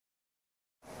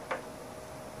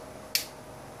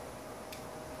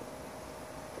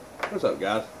What's up,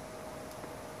 guys?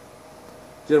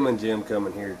 Gentleman Jim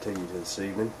coming here to you this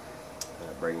evening,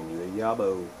 bringing you a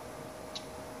YABO.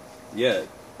 Yet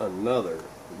another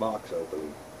box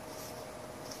opening.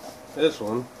 This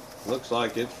one looks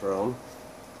like it's from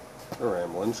the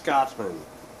Ramblin Scottsman.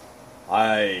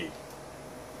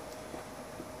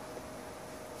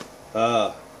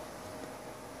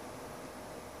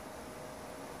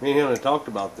 Me and him had talked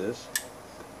about this.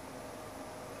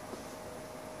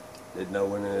 Didn't know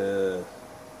when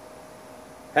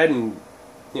hadn't,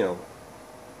 you know,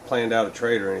 planned out a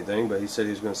trade or anything, but he said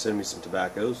he was going to send me some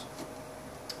tobaccos.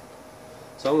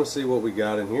 So I'm going to see what we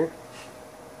got in here.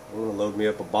 I'm going to load me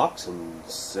up a box and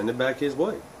send it back his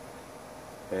way.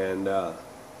 And for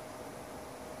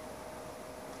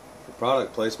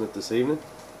product placement this evening,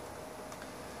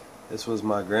 this was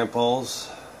my grandpa's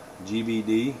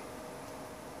GBD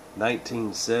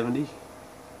 1970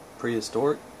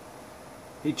 prehistoric.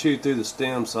 He chewed through the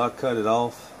stem, so I cut it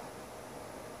off,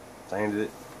 sanded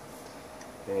it,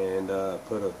 and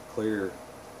put a clear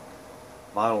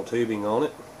vinyl tubing on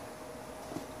it.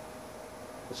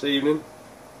 This evening,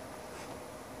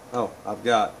 I've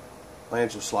got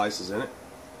plancher slices in it.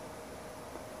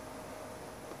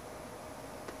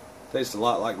 Tastes a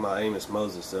lot like my Amos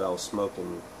Moses that I was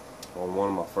smoking on one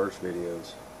of my first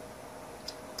videos.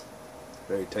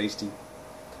 Very tasty.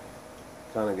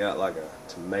 Kind of got like a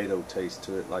tomato taste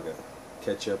to it, like a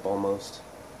ketchup almost.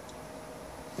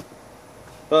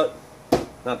 But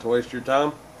not to waste your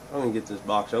time, I'm going to get this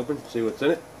box open, see what's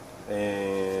in it.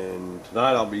 And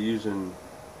tonight I'll be using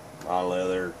my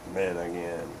leather men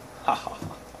again.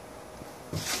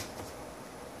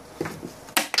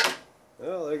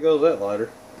 Well, there goes that lighter.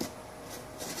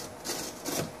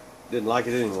 Didn't like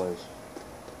it anyways.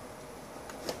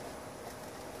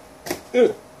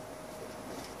 Ugh.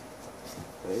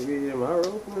 Maybe, am I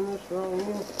opening this wrong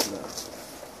here? No.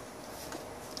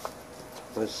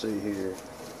 Let's see here.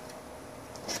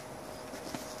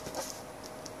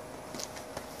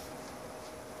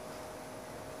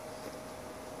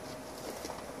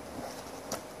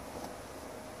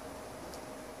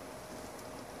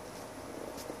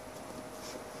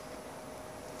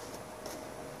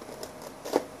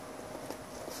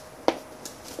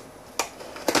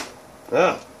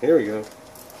 Here we go.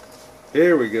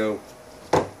 Here we go.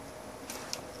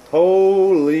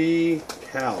 Holy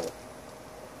cow.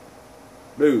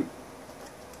 Dude.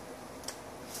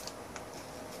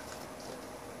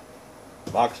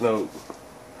 Box note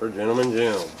for Gentleman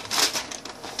Jim.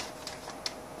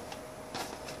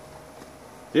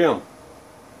 Jim,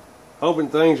 hoping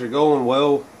things are going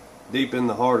well deep in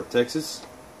the heart of Texas.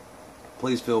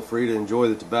 Please feel free to enjoy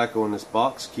the tobacco in this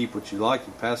box. Keep what you like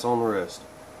and pass on the rest.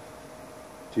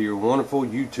 To your wonderful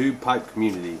YouTube pipe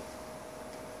community.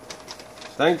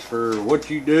 Thanks for what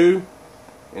you do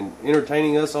and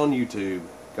entertaining us on YouTube.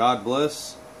 God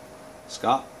bless.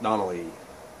 Scott Donnelly,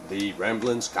 the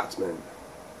Ramblin Scottsman.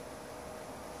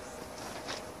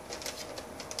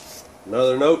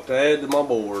 Another note to add to my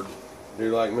board.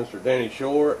 Do like Mr. Danny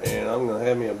Shore, and I'm going to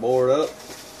have me a board up.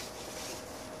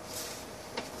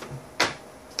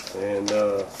 And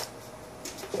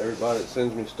everybody that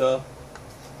sends me stuff,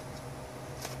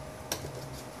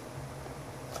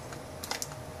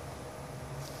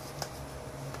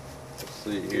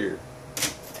 see here.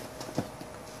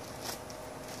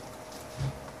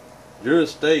 Drew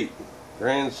Estate,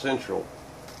 Grand Central.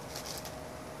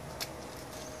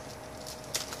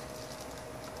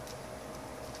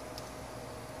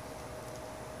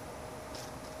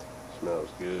 Smells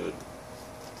good.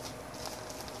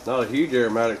 Not a huge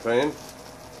aromatic fan,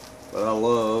 but I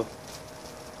love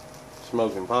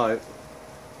smoking pipe.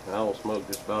 And I will smoke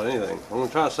just about anything. I'm going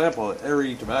to try to sample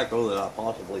every tobacco that I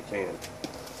possibly can.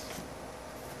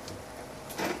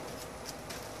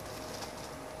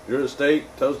 Drew Estate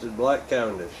Toasted Black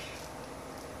Cavendish.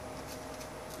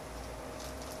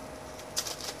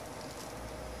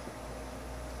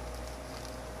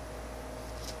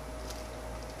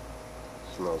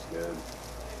 Smells good.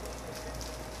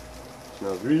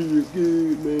 Smells really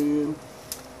good, man.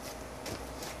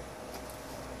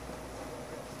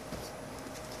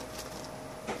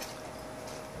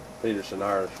 Peterson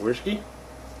Irish Whiskey.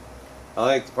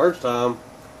 I think the first time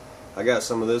I got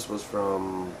some of this was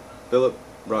from Philip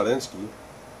Brodensky,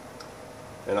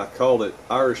 and I called it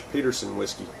Irish Peterson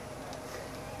whiskey.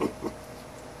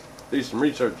 Do some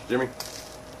research, Jimmy.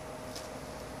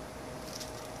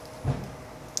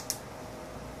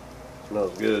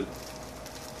 Smells good.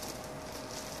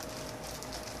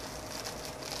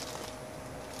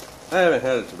 I haven't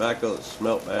had a tobacco that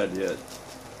smelled bad yet.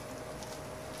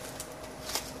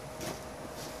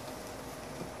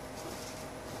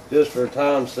 just for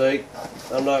time's sake,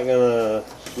 I'm not gonna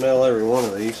smell every one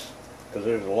of these because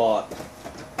there's a lot.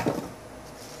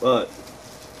 But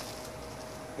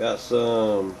got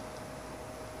some.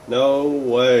 No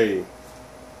way.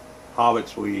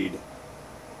 Hobbit's weed.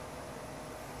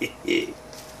 Yeah,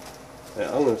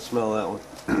 I'm gonna smell that one.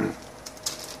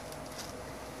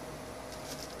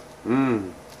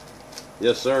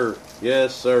 Yes, sir.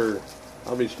 Yes, sir.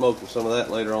 I'll be smoking some of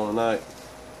that later on tonight.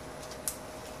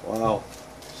 Wow.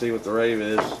 See what the rave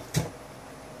is.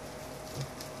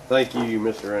 Thank you,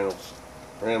 Mr. Reynolds.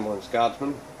 Ramblin'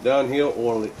 Scotsman. Downhill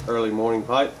or early morning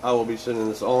pipe. I will be sending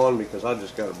this on because I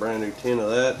just got a brand new tin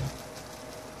of that.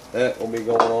 That will be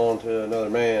going on to another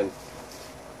man.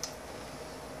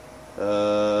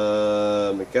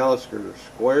 McAllister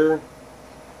Square.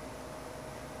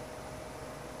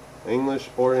 English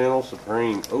Oriental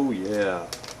Supreme. Oh yeah.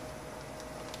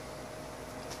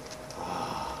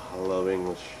 I love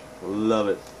English. Love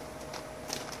it.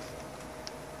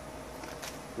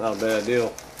 Not a bad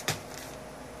deal.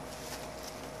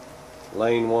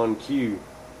 Lane 1Q.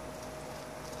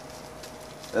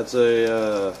 That's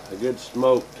a good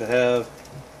smoke to have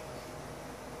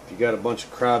if you got a bunch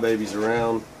of crybabies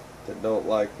around that don't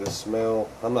like the smell.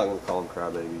 I'm not going to call them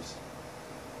crybabies.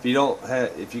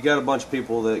 If you got a bunch of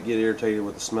people that get irritated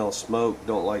with the smell of smoke,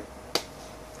 don't like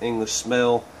English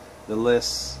smell, the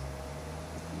less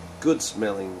good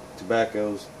smelling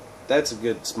tobaccos, that's a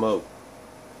good smoke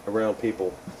around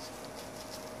people.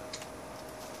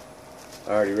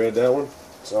 I already read that one.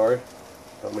 Sorry.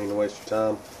 Don't mean to waste your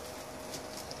time.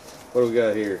 What do we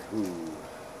got here?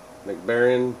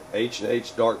 McBaron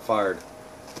H&H Dark Fired.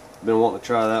 Been wanting to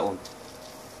try that one.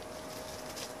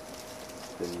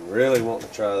 Been really wanting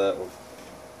to try that one.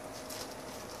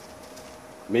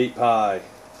 Meat pie.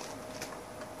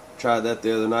 Tried that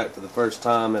the other night for the first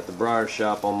time at the Briar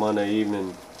Shop on Monday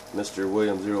evening. Mr.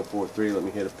 William 043 let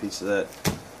me hit a piece of that.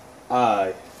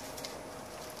 I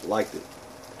liked it.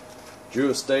 Drew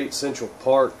Estate Central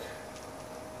Park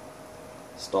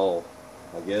stall.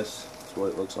 I guess that's what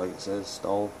it looks like. It says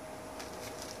stall.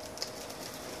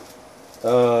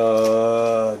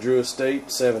 Drew Estate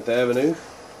 7th Avenue.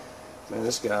 Man,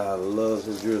 this guy loves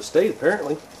his Drew Estate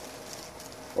apparently,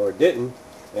 or didn't,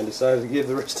 and decided to give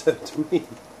the rest of it to me.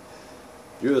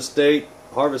 Drew Estate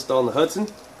Harvest on the Hudson,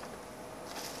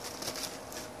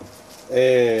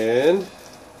 and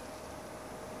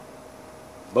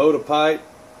Boda Pipe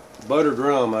Buttered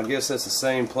Rum. I guess that's the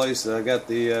same place that I got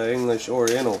the English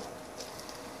Oriental.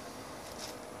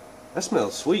 That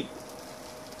smells sweet.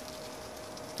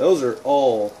 Those are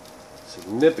all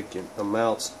significant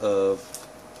amounts of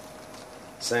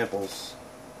samples.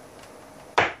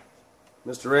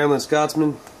 Mr. Ramblin'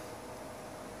 Scotsman,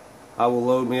 I will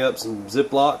load me up some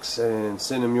Ziplocs and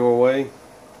send them your way.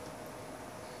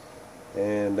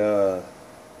 And I'm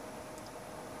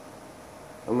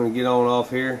going to get on off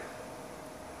here.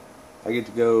 I get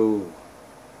to go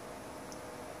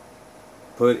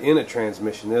put in a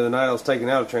transmission. The other night I was taking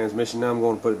out a transmission. Now I'm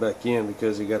going to put it back in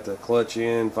because he got the clutch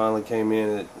in. Finally came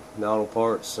in at the auto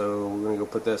parts. So we're going to go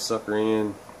put that sucker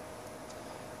in.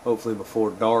 Hopefully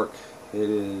before dark. It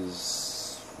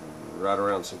is right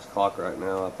around 6 o'clock right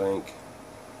now, I think.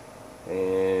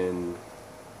 And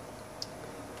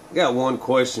I got one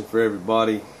question for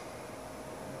everybody.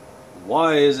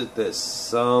 Why is it that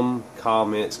some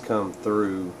comments come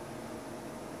through,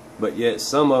 but yet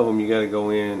some of them you got to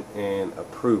go in and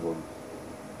approve them?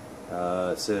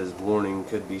 It says warning,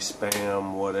 could be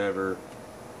spam, whatever,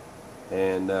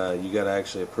 and you got to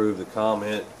actually approve the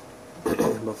comment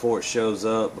before it shows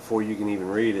up, before you can even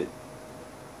read it.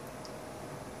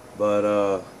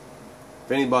 But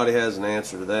if anybody has an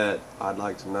answer to that, I'd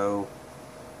like to know.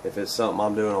 If it's something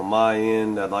I'm doing on my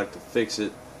end, I'd like to fix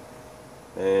it.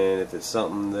 And if it's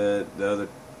something that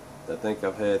I think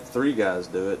I've had 3 guys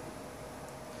do it,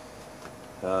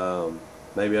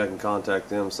 maybe I can contact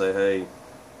them and say, hey,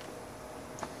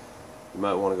 you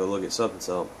might want to go look at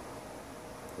something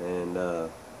and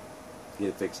get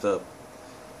it fixed up.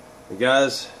 But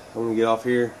guys, I'm going to get off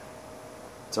here.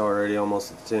 It's already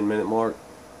almost at the 10-minute mark.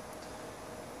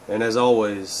 And as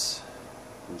always,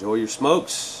 enjoy your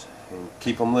smokes and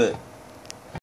keep them lit.